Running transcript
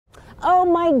Oh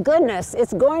my goodness,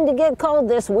 it's going to get cold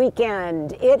this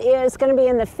weekend. It is going to be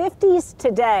in the 50s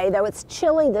today, though it's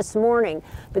chilly this morning.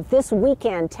 But this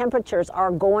weekend, temperatures are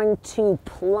going to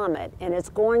plummet, and it's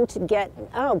going to get,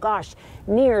 oh gosh,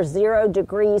 near 0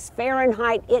 degrees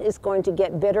Fahrenheit. It is going to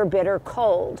get bitter, bitter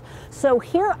cold. So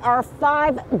here are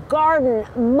 5 garden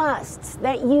musts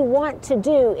that you want to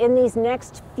do in these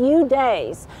next few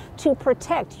days to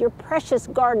protect your precious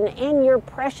garden and your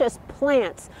precious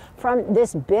plants from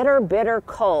this bitter, bitter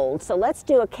cold. So let's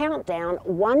do a countdown,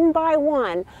 one by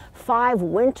one, 5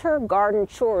 winter garden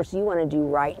chores you want to do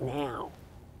right now.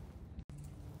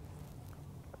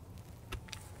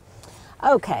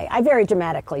 Okay, I very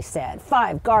dramatically said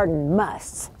 5 garden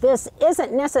musts. This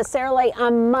isn't necessarily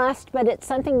a must, but it's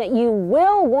something that you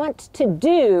will want to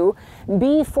do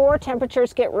before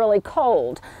temperatures get really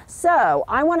cold. So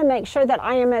I want to make sure that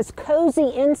I am as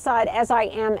cozy inside as I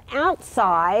am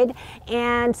outside,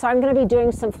 and so I'm going to be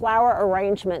doing some flower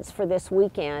arrangements for this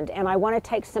weekend, and I want to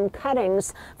take some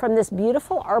cuttings from this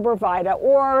beautiful arborvitae,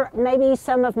 or maybe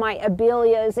some of my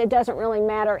abelias. It doesn't really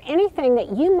matter. Anything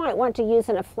that you might want to use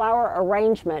in a flower arrangement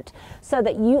so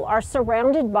that you are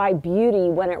surrounded by beauty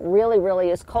when it really, really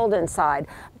is cold inside.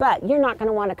 But you're not going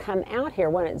to want to come out here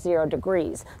when it's 0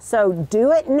 degrees. So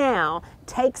do it now.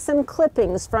 Take some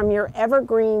clippings from your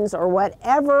evergreens or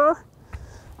whatever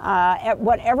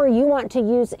you want to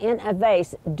use in a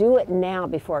vase. Do it now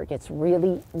before it gets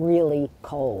really, really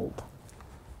cold.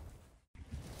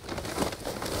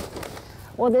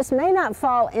 Well, this may not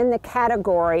fall in the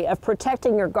category of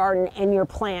protecting your garden and your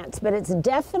plants, but it's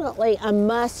definitely a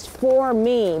must for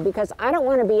me because I don't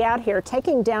want to be out here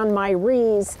taking down my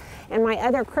wreaths and my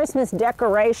other Christmas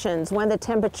decorations when the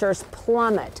temperatures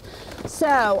plummet.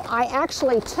 So I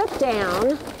actually took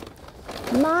down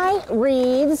my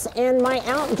wreaths and my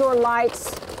outdoor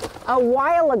lights a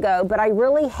while ago, but I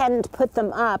really hadn't put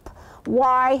them up.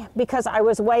 Why? Because I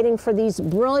was waiting for these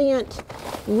brilliant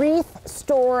wreath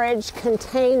storage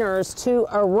containers to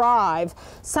arrive.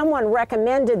 Someone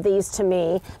recommended these to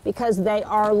me because they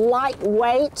are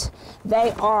lightweight,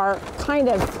 they are kind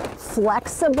of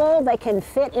flexible, they can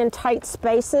fit in tight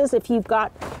spaces if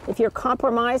you're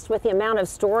compromised with the amount of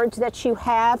storage that you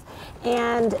have,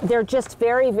 and they're just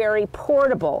very, very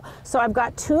portable. So I've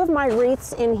got 2 of my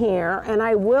wreaths in here, and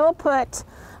I will put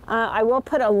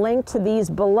a link to these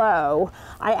below.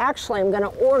 I actually am going to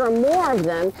order more of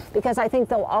them because I think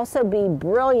they'll also be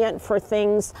brilliant for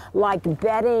things like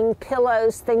bedding,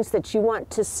 pillows, things that you want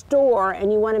to store,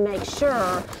 and you want to make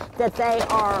sure that they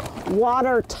are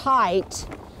watertight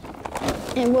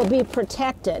and will be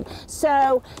protected.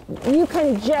 So you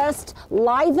can just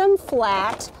lie them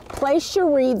flat, place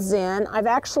your wreaths in. I've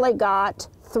actually got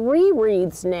 3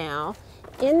 wreaths now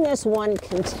in this one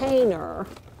container.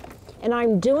 And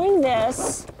I'm doing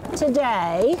this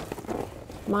today,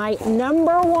 my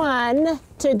 #1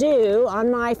 to do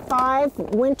on my 5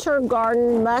 winter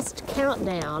garden must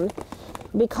countdown,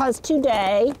 because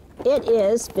today it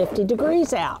is 50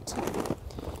 degrees out.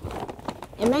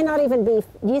 It may not even be,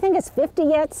 do you think it's 50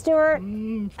 yet, Stuart?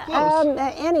 Close.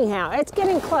 Anyhow, it's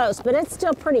getting close, but it's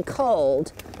still pretty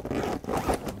cold.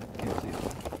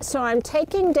 So I'm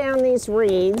taking down these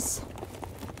wreaths.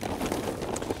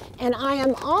 And I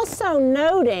am also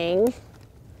noting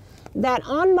that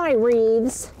on my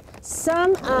wreaths,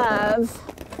 some of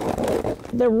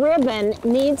the ribbon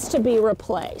needs to be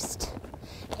replaced.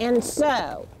 And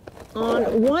so,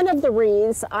 on one of the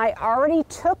wreaths, I already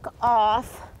took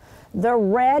off the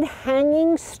red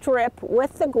hanging strip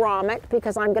with the grommet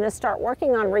because I'm going to start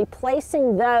working on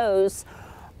replacing those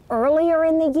earlier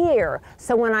in the year.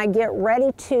 So when I get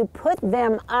ready to put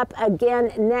them up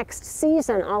again next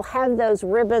season, I'll have those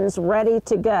ribbons ready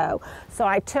to go. So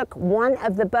I took one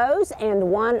of the bows and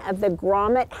one of the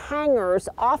grommet hangers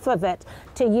off of it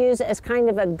to use as kind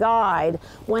of a guide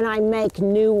when I make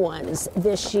new ones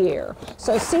this year.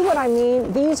 So see what I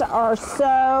mean? These are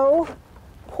so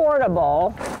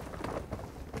portable.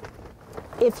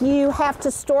 If you have to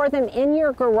store them in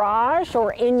your garage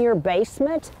or in your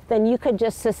basement, then you could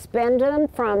just suspend them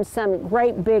from some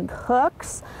great big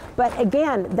hooks. But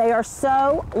again, they are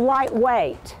so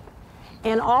lightweight.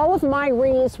 And all of my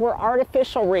wreaths were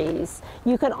artificial wreaths.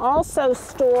 You can also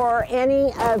store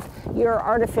any of your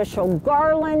artificial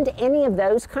garland, any of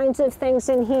those kinds of things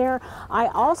in here. I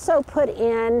also put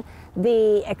in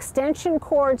the extension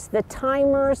cords, the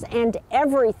timers, and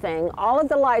everything. All of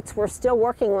the lights were still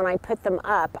working when I put them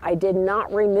up. I did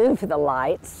not remove the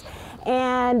lights.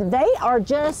 And they are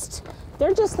just,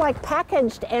 they're just like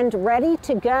packaged and ready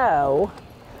to go.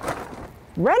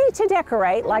 ready to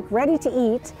decorate, like ready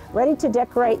to eat, ready to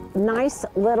decorate nice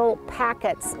little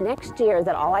packets next year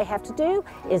that all I have to do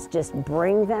is just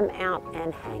bring them out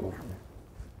and hang them.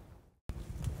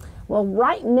 Well,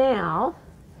 right now,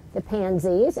 the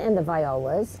pansies and the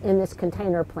violas in this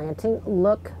container planting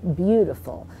look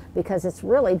beautiful because it's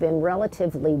really been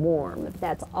relatively warm.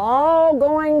 That's all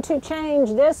going to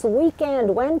change this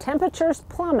weekend when temperatures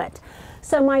plummet.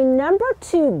 So my number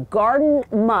 2 garden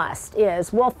must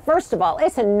is, well, first of all,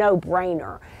 it's a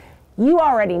no-brainer. You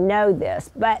already know this,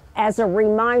 but as a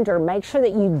reminder, make sure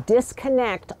that you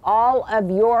disconnect all of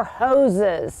your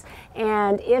hoses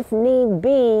and, if need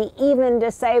be, even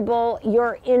disable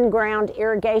your in-ground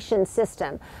irrigation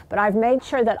system. But I've made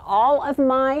sure that all of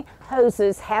my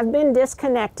hoses have been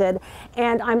disconnected,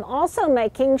 and I'm also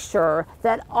making sure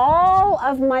that all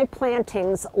of my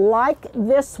plantings, like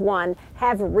this one,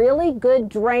 have really good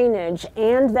drainage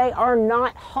and they are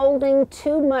not holding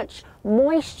too much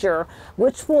moisture,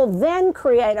 which will then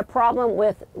create a problem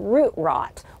with root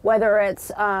rot, whether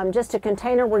it's just a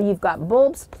container where you've got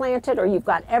bulbs planted or you've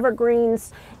got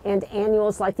evergreens and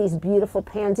annuals like these beautiful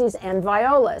pansies and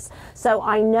violas. So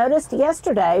I noticed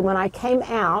yesterday when I came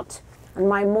out on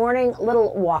my morning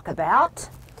little walkabout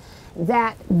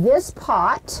that this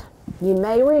pot, you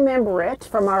may remember it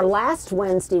from our last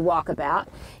Wednesday walkabout,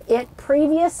 it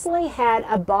previously had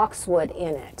a boxwood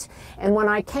in it. And when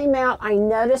I came out, I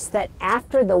noticed that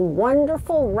after the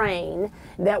wonderful rain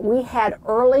that we had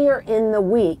earlier in the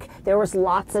week, there was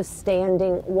lots of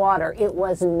standing water. It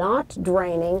was not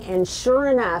draining, and sure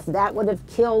enough, that would have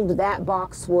killed that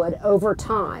boxwood over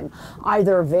time,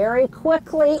 either very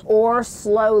quickly or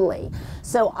slowly.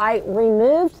 So I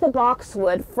removed the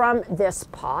boxwood from this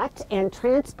pot and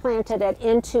transplanted it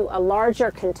into a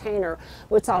larger container,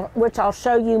 which I'll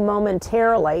show you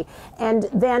momentarily. And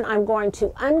then I'm going to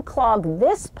unclog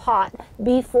this pot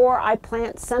before I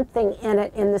plant something in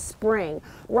it in the spring.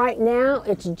 Right now,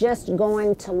 it's just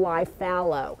going to lie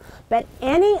fallow. But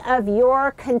any of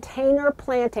your container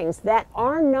plantings that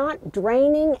are not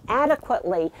draining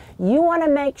adequately, you want to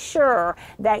make sure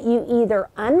that you either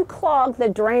unclog the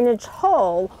drainage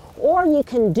hole, or you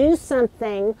can do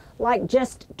something like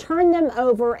just turn them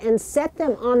over and set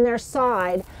them on their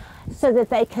side so that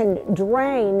they can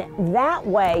drain that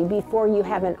way before you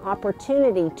have an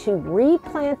opportunity to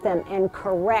replant them and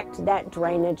correct that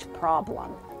drainage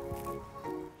problem.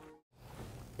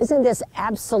 Isn't this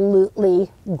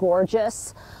absolutely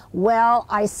gorgeous? Well,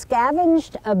 I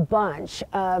scavenged a bunch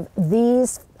of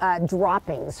these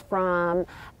droppings from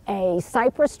a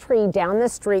cypress tree down the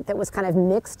street that was kind of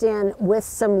mixed in with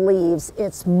some leaves.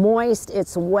 It's moist,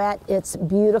 it's wet, it's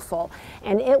beautiful,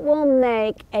 and it will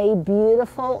make a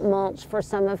beautiful mulch for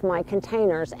some of my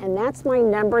containers, and that's my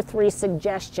number 3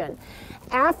 suggestion.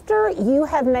 After you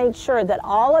have made sure that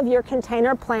all of your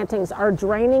container plantings are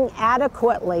draining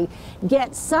adequately,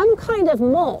 get some kind of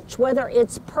mulch, whether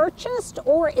it's purchased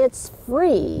or it's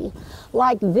free,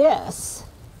 like this,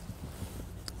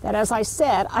 that, as I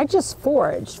said, I just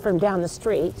foraged from down the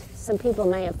street. Some people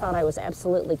may have thought I was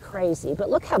absolutely crazy, but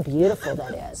look how beautiful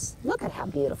that is. Look at how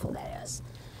beautiful that is.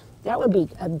 That would be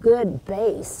a good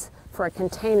base for a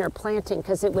container planting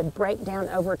because it would break down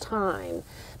over time.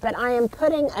 But I am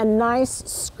putting a nice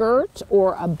skirt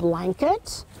or a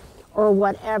blanket or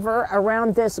whatever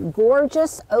around this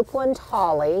gorgeous Oakland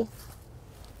holly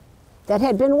that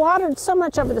had been watered so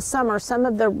much over the summer, some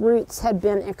of the roots had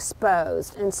been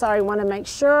exposed. And so I want to make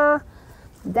sure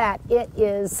that it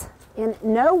is in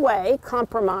no way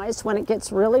compromised when it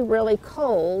gets really, really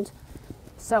cold.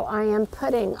 So I am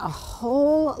putting a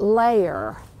whole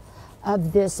layer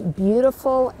of this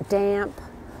beautiful, damp,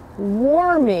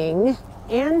 warming,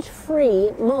 and free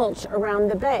mulch around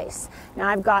the base. Now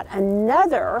I've got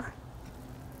another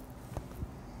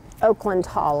Oakland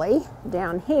holly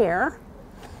down here,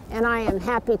 and I am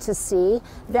happy to see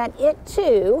that it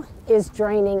too is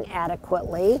draining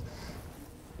adequately.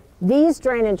 These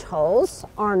drainage holes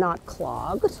are not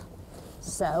clogged.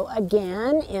 So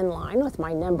again, in line with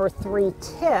my number 3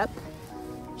 tip,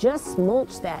 just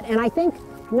mulch that. And I think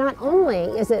not only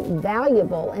is it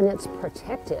valuable and it's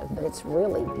protective, but it's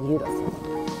really beautiful.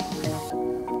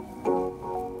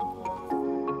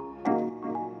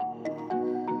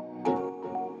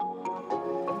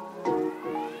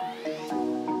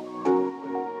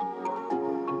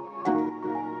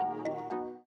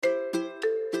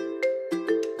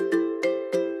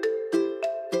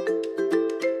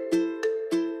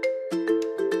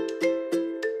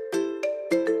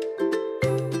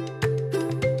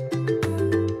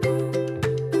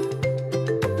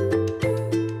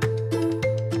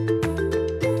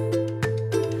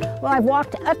 Well, I've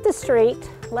walked up the street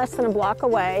less than a block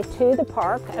away to the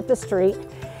park up the street.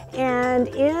 And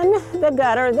in the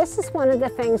gutter, this is one of the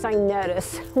things I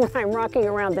notice when I'm walking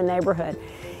around the neighborhood.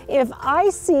 If I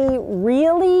see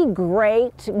really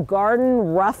great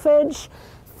garden roughage,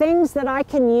 things that I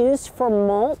can use for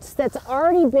mulch that's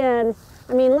already been,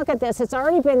 I mean, look at this, it's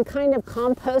already been kind of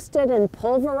composted and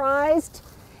pulverized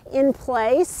in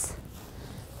place,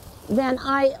 then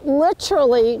I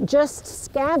literally just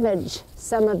scavenge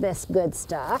some of this good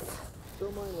stuff.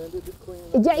 Don't mind Linda, just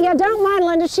clean. Yeah, don't mind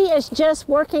Linda, she is just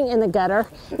working in the gutter.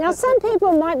 Now some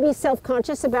people might be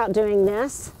self-conscious about doing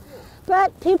this,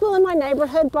 but people in my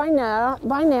neighborhood by now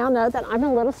know that I'm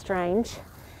a little strange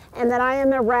and that I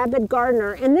am a rabid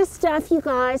gardener. And this stuff, you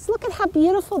guys, look at how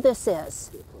beautiful this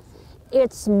is.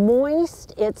 It's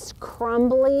moist, it's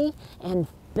crumbly, and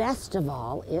best of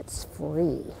all, it's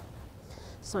free.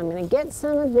 So I'm gonna get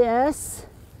some of this.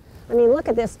 I mean, look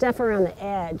at this stuff around the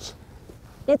edge.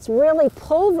 It's really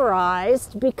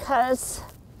pulverized because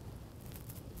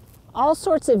all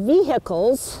sorts of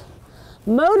vehicles,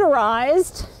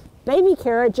 motorized, baby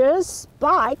carriages,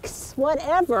 bikes,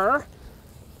 whatever,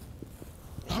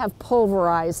 have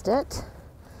pulverized it.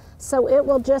 So it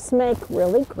will just make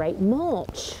really great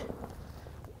mulch.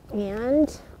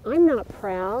 And I'm not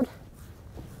proud.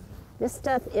 This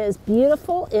stuff is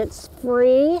beautiful, it's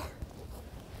free,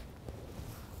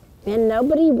 and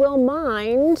nobody will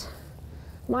mind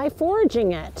my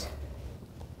foraging it.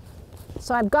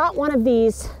 So I've got one of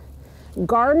these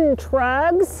garden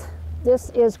trugs.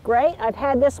 This is great. I've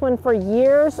had this one for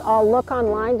years. I'll look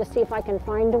online to see if I can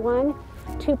find one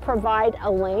to provide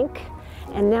a link.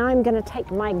 And now I'm going to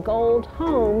take my gold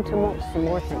home to mulch some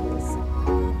more things.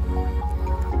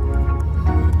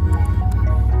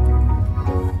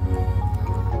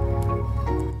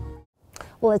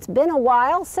 Well, it's been a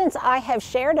while since I have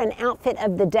shared an outfit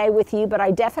of the day with you, but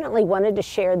I definitely wanted to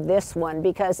share this one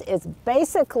because it's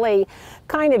basically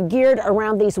kind of geared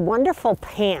around these wonderful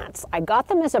pants. I got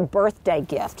them as a birthday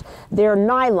gift. They're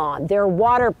nylon, they're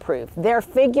waterproof, they're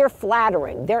figure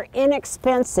flattering, they're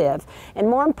inexpensive, and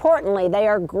more importantly, they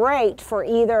are great for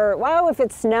either, well, if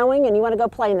it's snowing and you want to go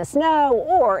play in the snow,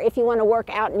 or if you want to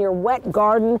work out in your wet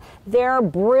garden, they're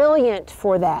brilliant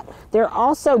for that. They're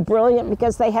also brilliant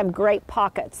because they have great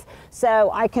pockets. So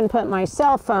I can put my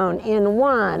cell phone in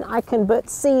one, I can put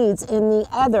seeds in the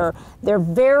other. They're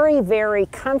very, very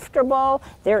comfortable.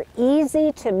 They're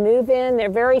easy to move in. They're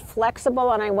very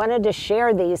flexible, and I wanted to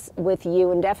share these with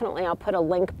you, and definitely I'll put a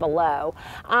link below.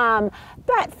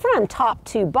 But from top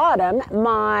to bottom,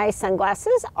 my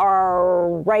sunglasses are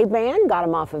Ray-Ban, got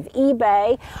them off of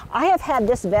eBay. I have had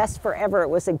this vest forever. It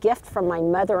was a gift from my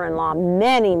mother-in-law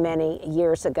many, many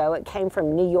years ago. It came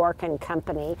from New York and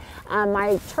Company.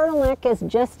 My turtleneck is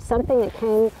just something that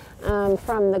came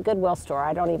from the Goodwill store.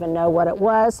 I don't even know what it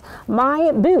was.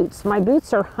 My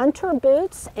boots are hunter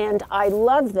boots, and I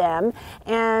love them.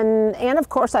 And of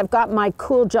course, I've got my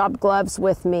Cool Job gloves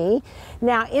with me.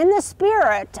 Now, in the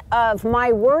spirit of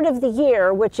my word of the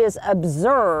year, which is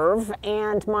observe,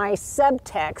 and my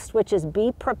subtext, which is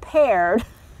be prepared,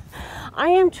 I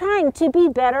am trying to be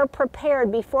better prepared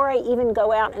before I even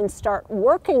go out and start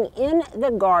working in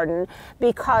the garden,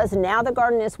 because now the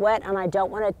garden is wet and I don't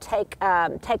want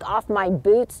to take off my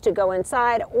boots to go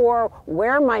inside or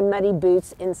wear my muddy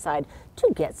boots inside to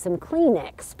get some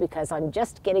Kleenex, because I'm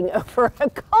just getting over a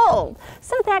cold.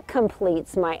 So that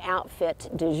completes my outfit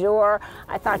du jour.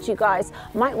 I thought you guys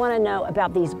might want to know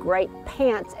about these great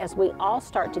pants as we all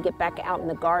start to get back out in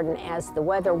the garden as the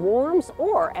weather warms,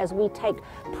 or as we take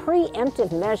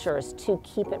preemptive measures to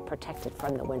keep it protected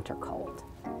from the winter cold.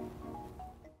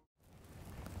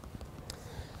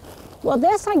 Well,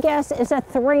 this, I guess, is a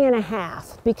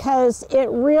 3.5, because it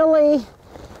really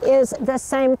is the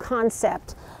same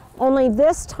concept. Only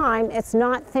this time it's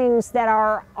not things that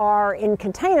are in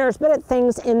containers, but it's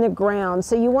things in the ground.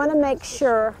 So you want to make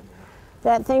sure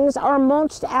that things are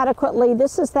mulched adequately.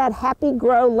 This is that Happy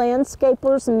Grow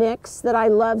Landscapers mix that I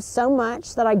love so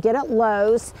much, that I get at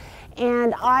Lowe's.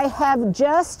 And I have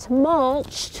just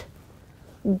mulched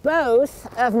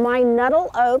both of my Nuttall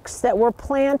oaks that were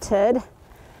planted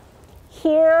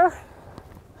here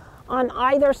on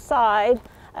either side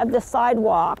of the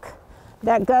sidewalk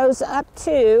that goes up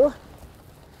to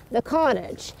the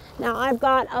cottage. Now I've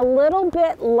got a little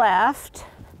bit left,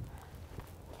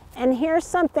 and here's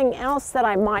something else that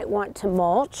I might want to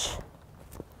mulch.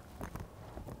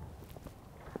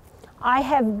 I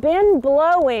have been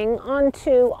blowing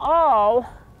onto all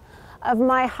of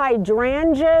my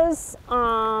hydrangeas,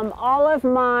 all of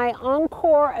my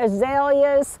encore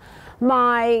azaleas,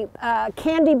 my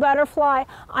candy butterfly.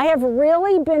 I have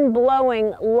really been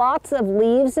blowing lots of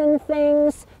leaves and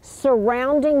things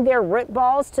surrounding their root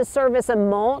balls to serve as a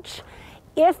mulch.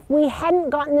 If we hadn't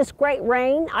gotten this great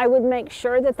rain, I would make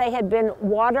sure that they had been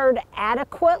watered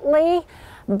adequately.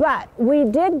 But we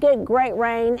did get great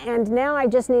rain, and now I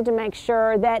just need to make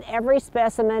sure that every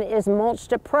specimen is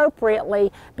mulched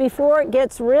appropriately before it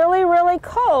gets really, really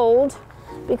cold,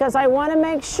 because I want to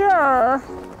make sure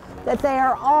that they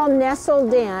are all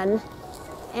nestled in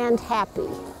and happy.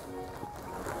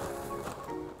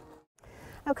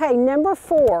 Okay, number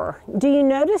 4, do you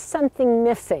notice something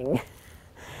missing?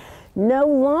 No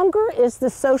longer is the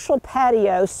social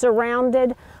patio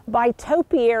surrounded by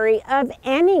topiary of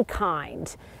any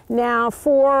kind. Now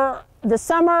for the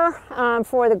summer,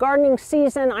 for the gardening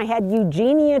season, I had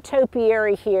Eugenia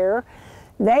topiary here.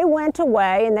 They went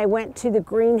away and they went to the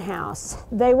greenhouse.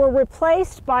 They were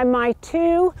replaced by my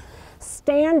 2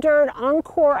 standard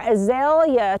Encore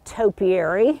azalea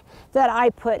topiary that I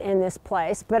put in this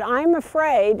place, but I'm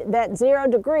afraid that 0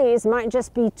 degrees might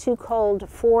just be too cold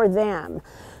for them.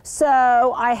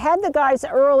 So I had the guys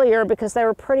earlier, because they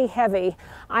were pretty heavy,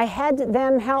 I had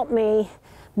them help me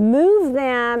move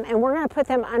them, and we're going to put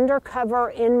them under cover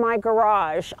in my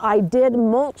garage. I did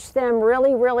mulch them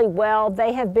really, really well.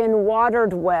 They have been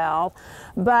watered well,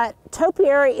 but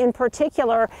topiary in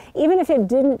particular, even if it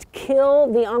didn't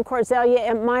kill the Encore azalea,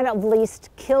 it might have at least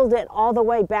killed it all the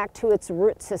way back to its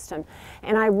root system.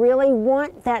 And I really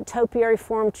want that topiary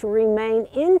form to remain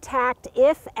intact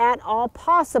if at all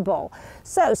possible.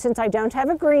 So since I don't have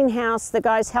a greenhouse, the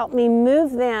guys helped me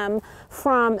move them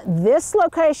from this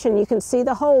location. You can see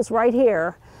the holes right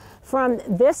here. From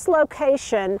this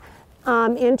location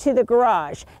into the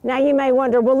garage. Now you may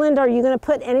wonder, well, Linda, are you going to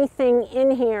put anything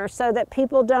in here so that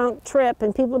people don't trip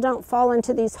and people don't fall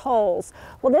into these holes?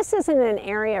 Well, this isn't an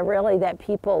area really that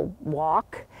people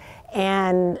walk.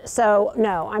 And so,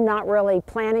 no, I'm not really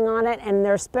planning on it, and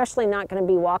they're especially not going to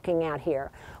be walking out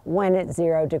here when it's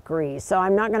 0 degrees. So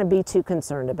I'm not going to be too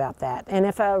concerned about that. And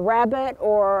if a rabbit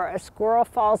or a squirrel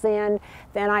falls in,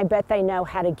 then I bet they know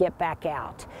how to get back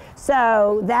out.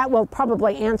 So that will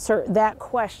probably answer that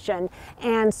question.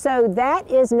 And so that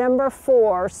is number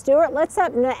 4. Stuart, let's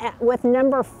up with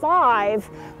number 5,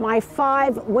 my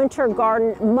 5 winter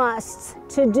garden musts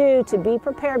to do to be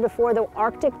prepared before the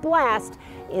Arctic blast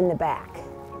in the back.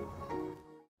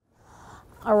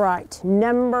 All right,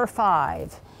 number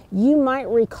 5. You might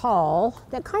recall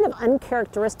that kind of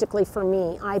uncharacteristically for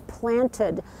me, I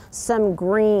planted some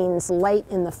greens late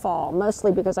in the fall,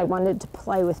 mostly because I wanted to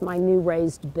play with my new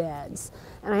raised beds.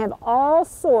 And I have all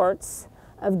sorts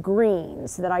of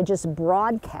greens that I just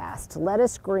broadcast,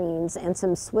 lettuce greens and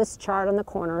some Swiss chard on the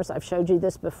corners, I've showed you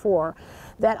this before,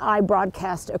 that I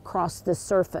broadcast across the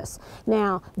surface.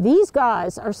 Now, these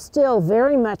guys are still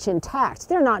very much intact.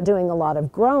 They're not doing a lot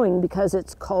of growing because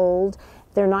it's cold.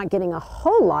 They're not getting a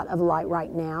whole lot of light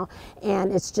right now,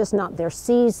 and it's just not their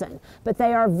season. But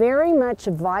they are very much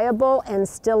viable and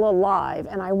still alive,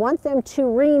 and I want them to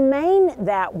remain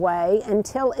that way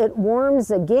until it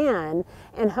warms again,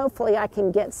 and hopefully I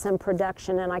can get some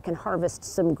production and I can harvest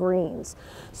some greens.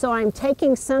 So I'm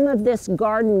taking some of this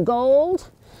garden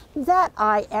gold that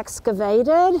I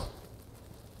excavated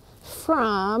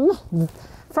from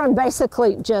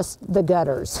basically just the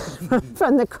gutters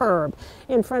from the curb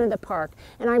in front of the park.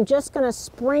 And I'm just going to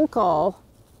sprinkle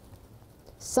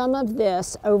some of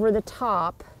this over the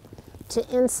top to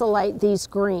insulate these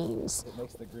greens. It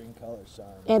makes the green color shine.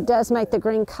 It does make the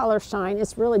green color shine.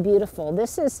 It's really beautiful.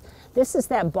 This is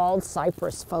that bald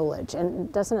cypress foliage,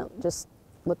 and doesn't it just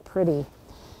look pretty?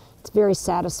 It's very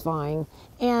satisfying.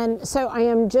 And so I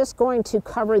am just going to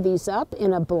cover these up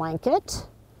in a blanket,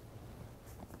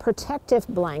 protective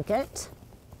blanket,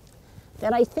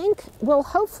 that I think will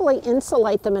hopefully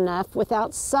insulate them enough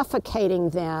without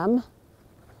suffocating them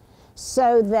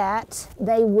so that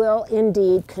they will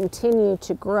indeed continue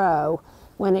to grow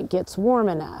when it gets warm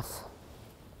enough.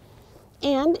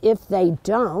 And if they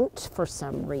don't, for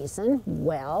some reason,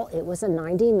 well, it was a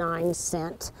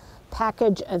 99-cent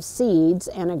package of seeds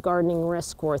and a gardening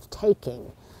risk worth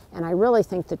taking. And I really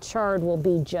think the chard will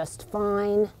be just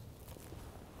fine.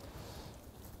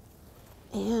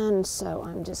 And so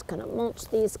I'm just going to mulch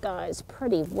these guys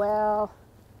pretty well.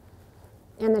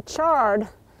 And the chard,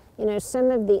 you know,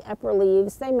 some of the upper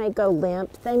leaves, they may go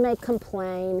limp, they may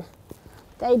complain.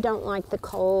 They don't like the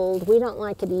cold. We don't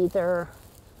like it either.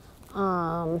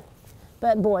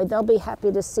 But boy, they'll be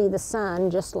happy to see the sun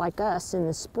just like us in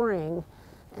the spring,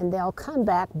 and they'll come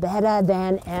back better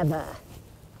than ever.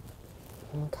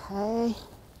 Okay.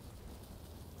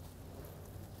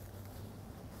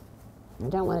 I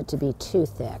don't want it to be too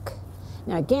thick.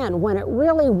 Now again, when it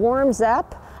really warms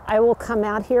up, I will come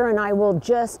out here and I will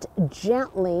just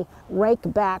gently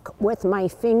rake back with my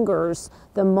fingers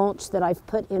the mulch that I've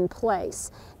put in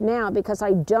place. Now, because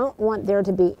I don't want there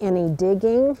to be any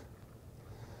digging,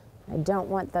 I don't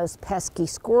want those pesky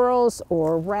squirrels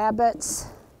or rabbits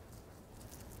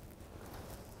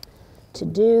to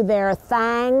do their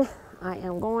thing, I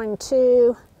am going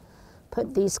to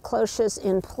put these cloches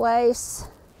in place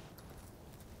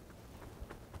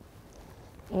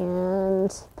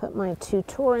and put my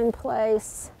tutor in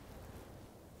place.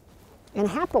 And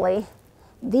happily,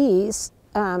 these,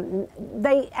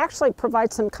 they actually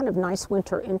provide some kind of nice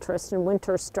winter interest and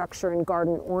winter structure and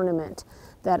garden ornament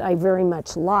that I very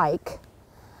much like.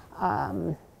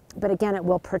 But again, it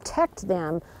will protect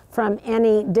them from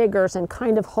any diggers and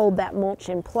kind of hold that mulch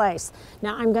in place.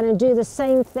 Now I'm going to do the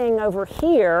same thing over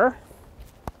here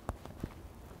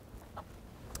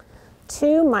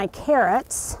to my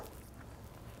carrots,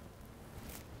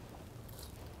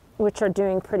 which are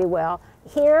doing pretty well.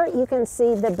 Here you can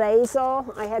see the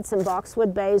basil. I had some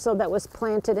boxwood basil that was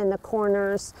planted in the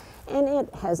corners, and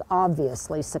it has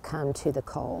obviously succumbed to the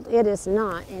cold. It is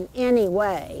not in any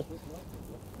way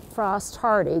frost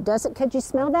hardy. Does it? Could you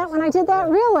smell that when I did that?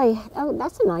 Really? Oh,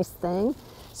 that's a nice thing.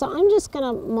 So I'm just going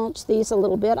to mulch these a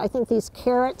little bit. I think these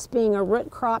carrots, being a root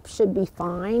crop, should be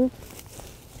fine.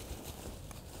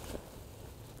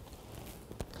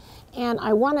 And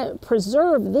I want to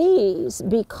preserve these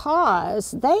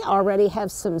because they already have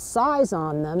some size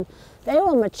on them. They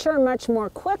will mature much more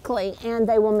quickly, and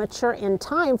they will mature in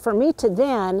time for me to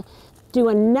then do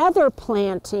another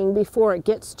planting before it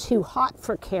gets too hot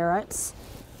for carrots.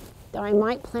 Though I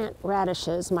might plant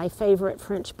radishes, my favorite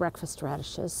French breakfast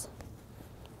radishes.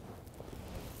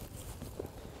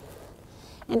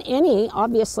 And any,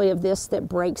 obviously, of this that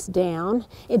breaks down.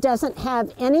 It doesn't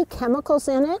have any chemicals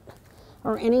in it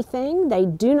or anything. They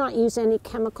do not use any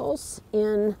chemicals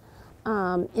in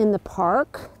the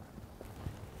park.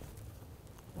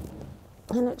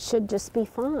 And it should just be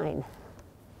fine.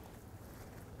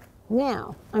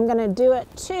 Now, I'm going to do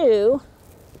it to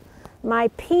my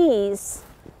peas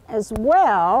as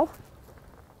well,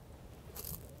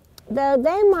 though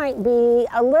they might be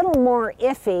a little more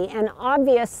iffy, and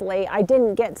obviously I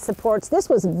didn't get supports. This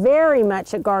was very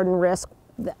much a garden risk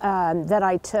that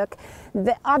I took.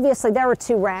 Obviously they were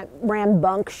too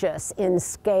rambunctious in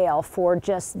scale for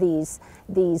just these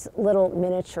little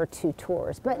miniature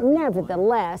tutors, but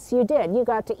nevertheless you did. You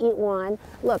got to eat one.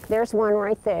 Look, there's one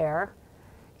right there.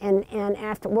 And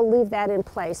after, we'll leave that in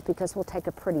place because we'll take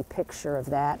a pretty picture of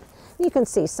that. You can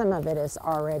see some of it is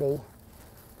already,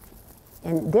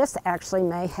 and this actually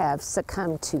may have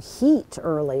succumbed to heat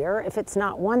earlier. If it's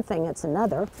not one thing, it's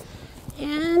another.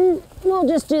 And we'll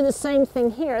just do the same thing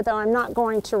here, though I'm not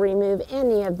going to remove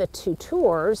any of the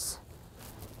tutors.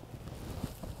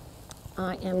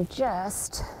 I am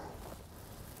just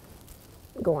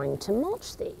going to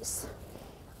mulch these.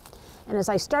 And as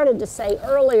I started to say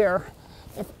earlier,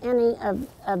 if any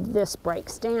of this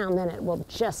breaks down, then it will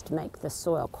just make the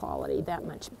soil quality that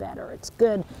much better. It's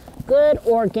good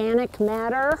organic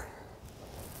matter.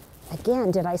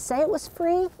 Again, did I say it was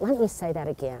free? Let me say that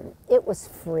again. It was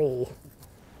free.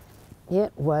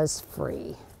 It was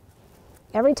free.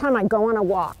 Every time I go on a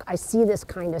walk, I see this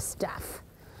kind of stuff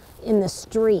in the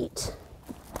street.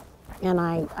 And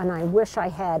I wish I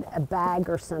had a bag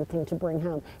or something to bring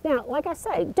home. Now, like I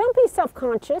say, don't be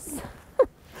self-conscious.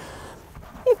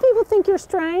 If people think you're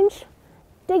strange,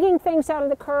 digging things out of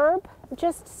the curb,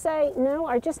 just say, no,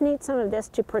 I just need some of this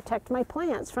to protect my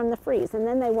plants from the freeze, and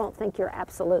then they won't think you're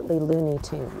absolutely Looney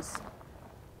Tunes.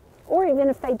 Or even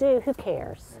if they do, who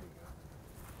cares?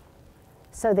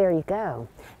 So there you go.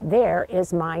 There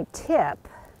is my tip.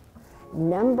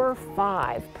 Number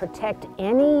 5, protect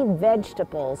any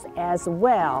vegetables as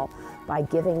well by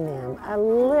giving them a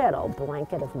little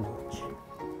blanket of mulch.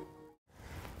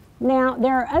 Now,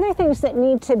 there are other things that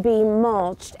need to be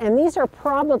mulched, and these are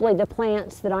probably the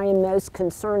plants that I am most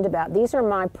concerned about. These are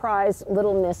my prized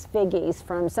Little Miss Veggies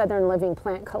from Southern Living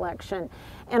Plant Collection.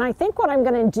 And I think what I'm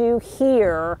going to do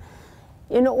here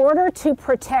in order to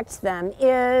protect them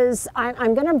is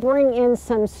I'm going to bring in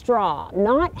some straw,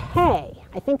 not hay.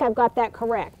 I think I've got that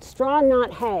correct. Straw,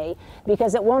 not hay,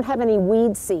 because it won't have any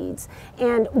weed seeds.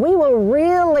 And we will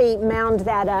really mound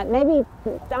that up. Maybe,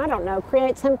 I don't know,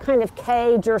 create some kind of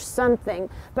cage or something,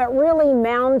 but really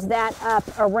mound that up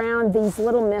around these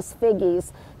Little Miss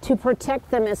Veggies to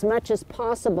protect them as much as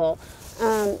possible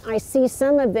I see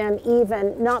some of them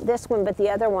even, not this one, but the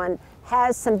other one,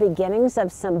 has some beginnings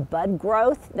of some bud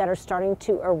growth that are starting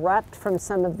to erupt from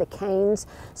some of the canes.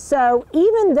 So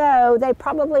even though they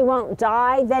probably won't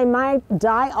die, they might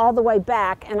die all the way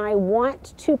back, and I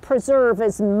want to preserve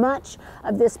as much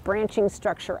of this branching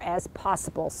structure as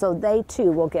possible so they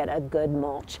too will get a good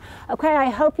mulch. Okay, I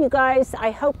hope you guys,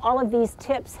 I hope all of these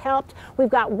tips helped. We've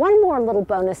got one more little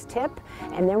bonus tip,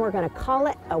 and then we're going to call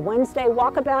it a Wednesday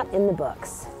walkabout in the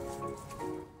books.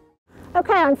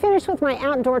 Okay, I'm finished with my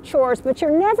outdoor chores, but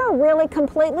you're never really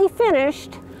completely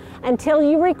finished until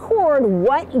you record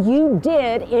what you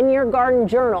did in your garden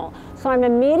journal. So I'm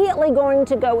immediately going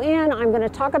to go in, I'm going to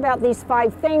talk about these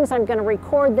 5 things, I'm going to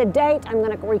record the date, I'm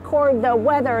going to record the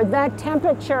weather, the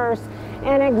temperatures,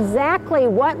 and exactly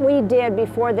what we did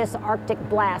before this Arctic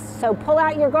blast. So pull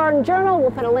out your garden journal,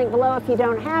 we'll put a link below if you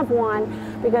don't have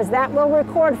one, because that will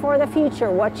record for the future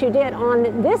what you did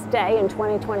on this day in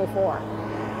 2024.